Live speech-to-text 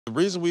The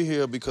reason we're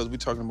here because we're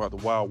talking about the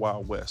Wild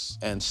Wild West,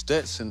 and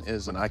Stetson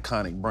is an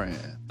iconic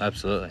brand.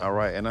 Absolutely. All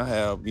right, and I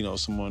have, you know,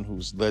 someone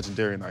who's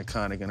legendary and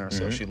iconic in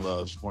herself. She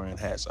loves wearing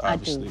hats,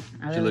 obviously.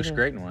 She looks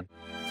great in one.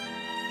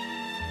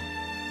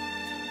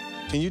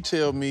 Can you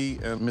tell me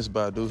and Miss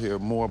Badu here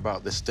more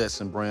about the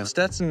Stetson brand?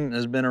 Stetson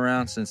has been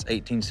around since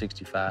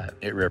 1865.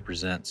 It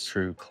represents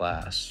true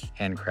class,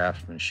 hand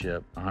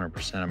craftsmanship,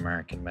 100%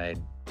 American-made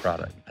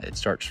product. It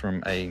starts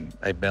from a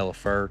bale of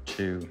fur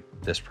to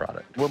this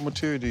product. What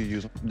material do you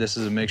use? This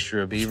is a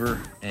mixture of beaver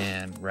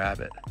and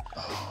rabbit.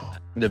 Oh.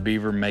 The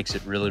beaver makes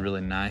it really, really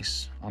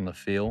nice on the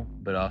feel,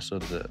 but also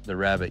the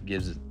rabbit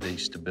gives it the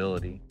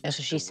stability. That's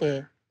what she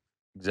said.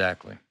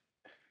 Exactly.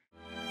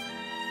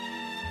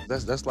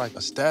 That's like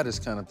a status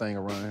kind of thing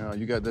around here.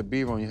 You got that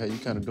beaver on your head, you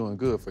kind of doing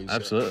good for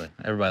yourself. Absolutely.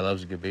 Everybody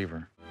loves a good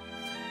beaver.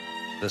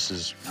 This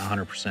is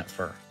 100%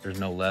 fur. There's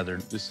no leather.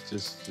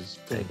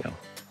 Just There you go.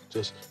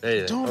 Just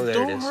there don't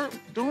hurt.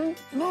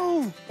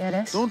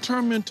 Don't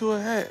turn me into a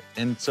hat.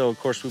 And so, of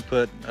course, we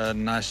put a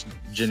nice,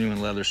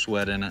 genuine leather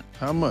sweat in it.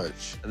 How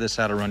much? This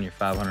hat will run you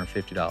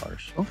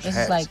 $550. Oh, this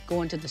is like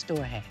going to the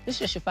store hat. This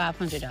is your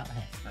 $500 hat.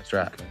 That's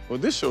right. Okay. Well,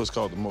 this show is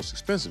called the most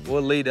expensive.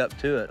 We'll lead up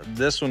to it.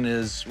 This one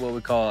is what we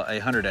call a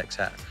 100X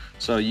hat.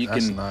 So you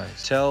can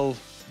tell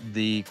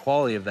the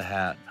quality of the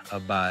hat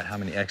by how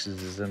many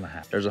X's is in the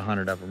hat. There's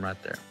 100 of them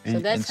right there. So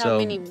that's how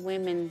many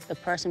women the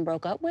person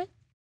broke up with?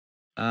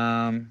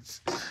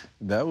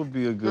 That would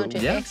be a good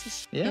one. Yeah.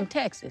 Exes? In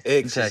Texas.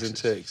 Exes in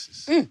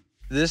Texas.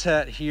 This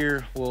hat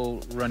here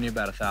will run you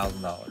about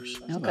 $1,000.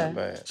 That's not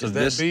bad. So is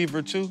that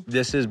beaver too?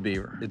 This is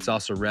beaver. It's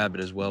also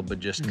rabbit as well, but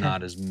just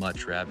not as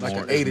much rabbit. Like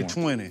an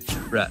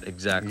 80-20. Right,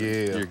 exactly.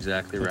 Yeah. You're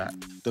exactly right.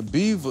 The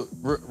beaver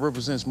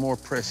represents more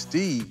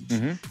prestige.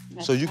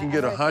 So you can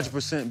get a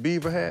 100%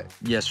 beaver hat?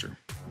 Yes, sir.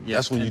 Yep.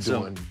 That's when you're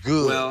doing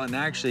good. Well, and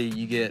actually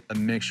you get a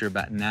mixture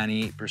about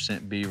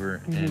 98%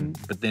 beaver,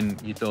 but then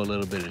you throw a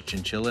little bit of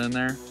chinchilla in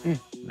there.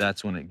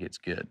 That's when it gets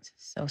good.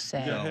 So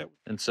sad.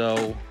 And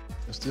so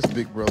it's this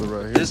big brother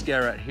right here. This guy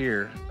right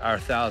here, our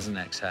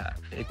 1000X hat.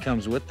 It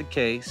comes with the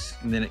case,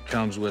 and then it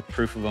comes with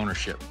proof of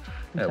ownership.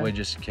 That way,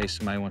 just in case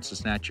somebody wants to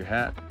snatch your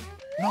hat.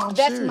 No, I'm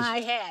That's serious. my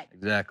hat.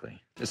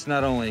 Exactly. It's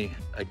not only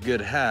a good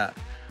hat,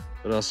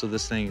 but also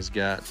this thing has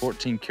got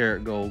 14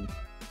 karat gold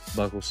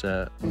buckle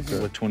set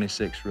with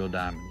 26 real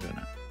diamonds in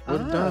it.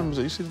 What diamonds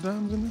are? You see the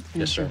diamonds in there?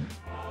 Yes, sir.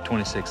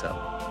 26 of them.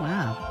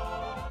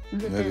 Wow.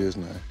 That is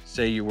nice.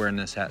 Say you're wearing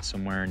this hat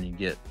somewhere and you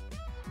get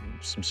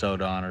some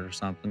soda on it or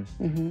something,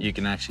 you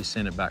can actually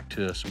send it back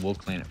to us and we'll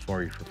clean it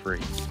for you for free.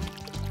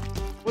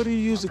 What do you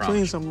use to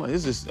clean something like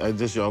this? Is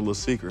this y'all little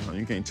secret, huh?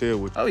 You can't tell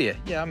what. Oh, yeah.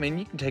 Yeah, I mean,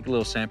 you can take a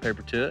little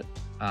sandpaper to it.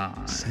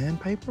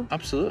 Sandpaper?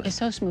 Absolutely. It's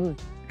so smooth.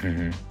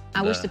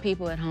 I wish the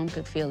people at home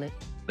could feel it.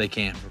 They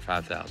can for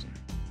 $5,000.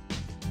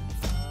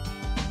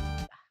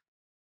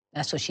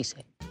 That's what she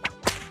said.